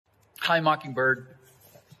Hi, Mockingbird.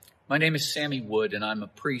 My name is Sammy Wood, and I'm a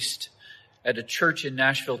priest at a church in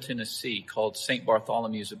Nashville, Tennessee called St.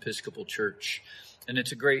 Bartholomew's Episcopal Church. And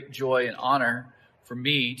it's a great joy and honor for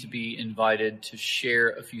me to be invited to share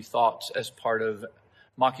a few thoughts as part of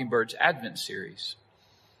Mockingbird's Advent series.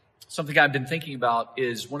 Something I've been thinking about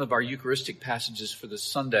is one of our Eucharistic passages for this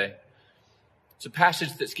Sunday. It's a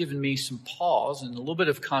passage that's given me some pause and a little bit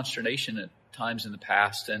of consternation at times in the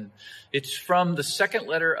past. And it's from the second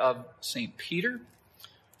letter of St. Peter.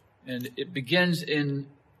 And it begins in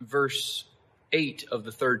verse 8 of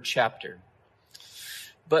the third chapter.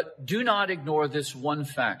 But do not ignore this one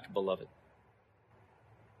fact, beloved,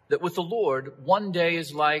 that with the Lord, one day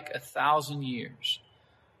is like 1,000 years,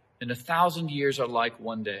 and 1,000 years are like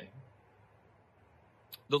one day.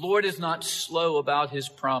 The Lord is not slow about his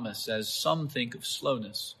promise, as some think of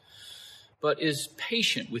slowness, but is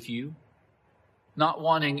patient with you, not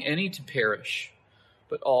wanting any to perish,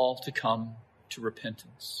 but all to come to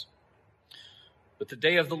repentance. But the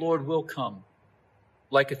day of the Lord will come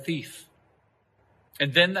like a thief,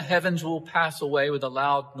 and then the heavens will pass away with a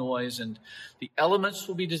loud noise, and the elements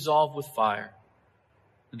will be dissolved with fire,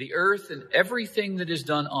 and the earth and everything that is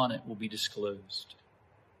done on it will be disclosed.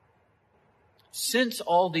 Since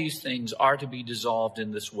all these things are to be dissolved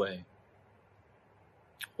in this way,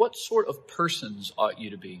 what sort of persons ought you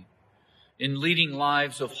to be in leading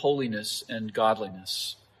lives of holiness and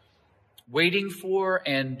godliness, waiting for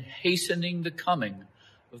and hastening the coming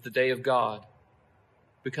of the day of God,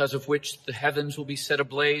 because of which the heavens will be set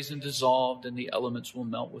ablaze and dissolved, and the elements will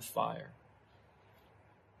melt with fire?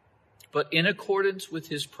 But in accordance with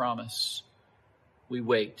his promise, we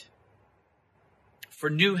wait for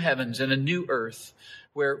new heavens and a new earth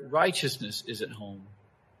where righteousness is at home.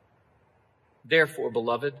 Therefore,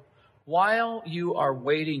 beloved, while you are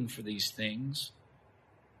waiting for these things,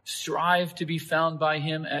 strive to be found by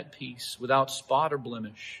him at peace, without spot or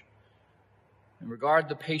blemish, and regard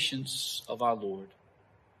the patience of our Lord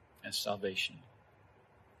as salvation.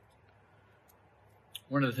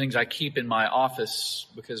 One of the things I keep in my office,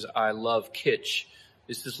 because I love kitsch,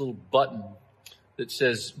 is this little button that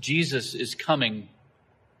says, Jesus is coming,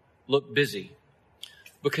 look busy.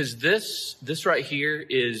 Because this right here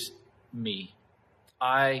is me.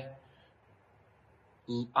 I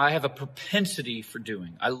have a propensity for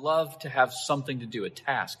doing. I love to have something to do, a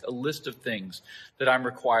task, a list of things that I'm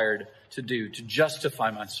required to do to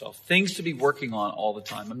justify myself, things to be working on all the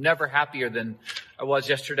time. I'm never happier than I was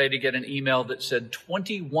yesterday to get an email that said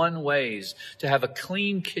 21 ways to have a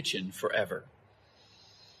clean kitchen forever.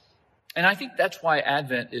 And I think that's why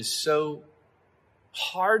Advent is so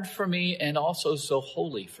hard for me and also so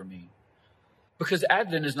holy for me. Because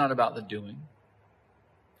Advent is not about the doing.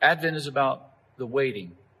 Advent is about the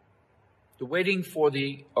waiting for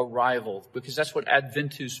the arrival, because that's what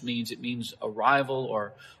Adventus means. It means arrival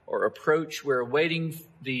or approach. We're awaiting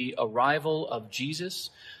the arrival of Jesus,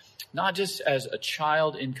 not just as a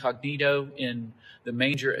child incognito in the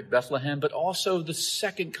manger at Bethlehem, but also the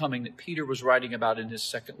second coming that Peter was writing about in his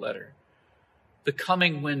second letter. The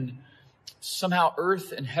coming when somehow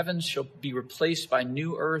earth and heavens shall be replaced by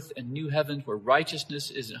new earth and new heavens where righteousness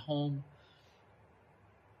is at home.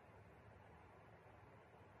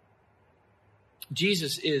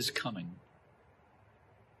 Jesus is coming.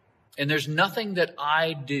 And there's nothing that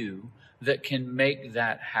I do that can make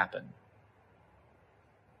that happen.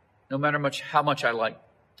 No matter how much I like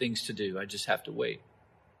things to do, I just have to wait.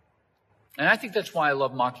 And I think that's why I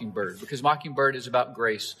love Mockingbird, because Mockingbird is about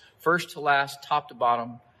grace. First to last, top to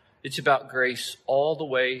bottom, it's about grace all the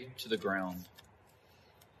way to the ground.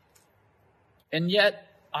 And yet,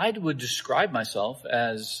 I would describe myself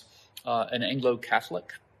as an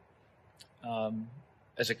Anglo-Catholic.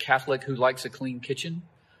 As a Catholic who likes a clean kitchen.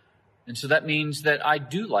 And so that means that I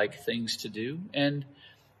do like things to do. And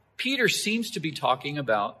Peter seems to be talking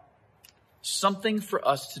about something for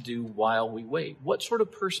us to do while we wait. What sort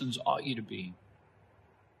of persons ought you to be?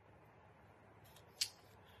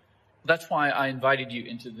 That's why I invited you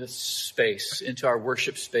into this space, into our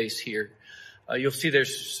worship space here. You'll see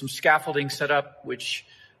there's some scaffolding set up, which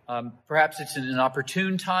perhaps it's an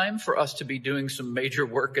opportune time for us to be doing some major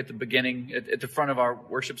work at the beginning, at the front of our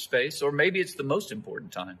worship space, or maybe it's the most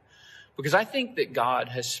important time. Because I think that God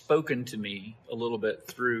has spoken to me a little bit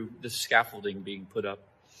through the scaffolding being put up.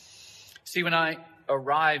 See, when I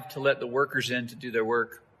arrived to let the workers in to do their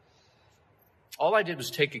work, all I did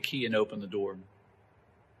was take a key and open the door.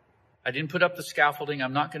 I didn't put up the scaffolding.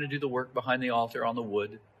 I'm not going to do the work behind the altar on the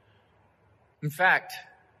wood. In fact,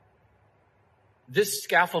 this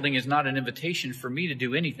scaffolding is not an invitation for me to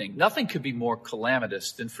do anything. Nothing could be more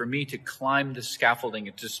calamitous than for me to climb the scaffolding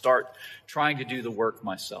and to start trying to do the work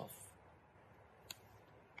myself.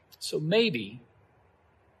 So maybe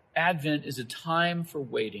Advent is a time for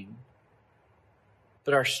waiting,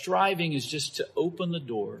 but our striving is just to open the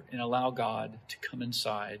door and allow God to come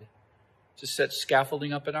inside, to set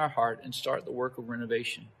scaffolding up in our heart and start the work of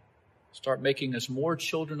renovation. Start making us more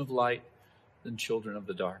children of light than children of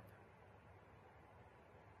the dark.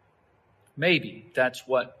 Maybe that's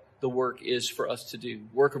what the work is for us to do.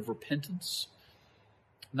 Work of repentance,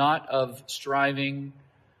 not of striving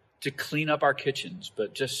to clean up our kitchens,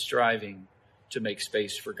 but just striving to make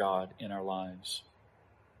space for God in our lives.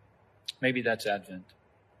 Maybe that's Advent.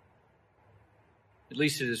 At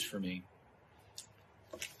least it is for me.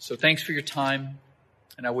 So thanks for your time,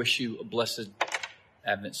 and I wish you a blessed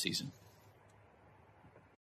Advent season.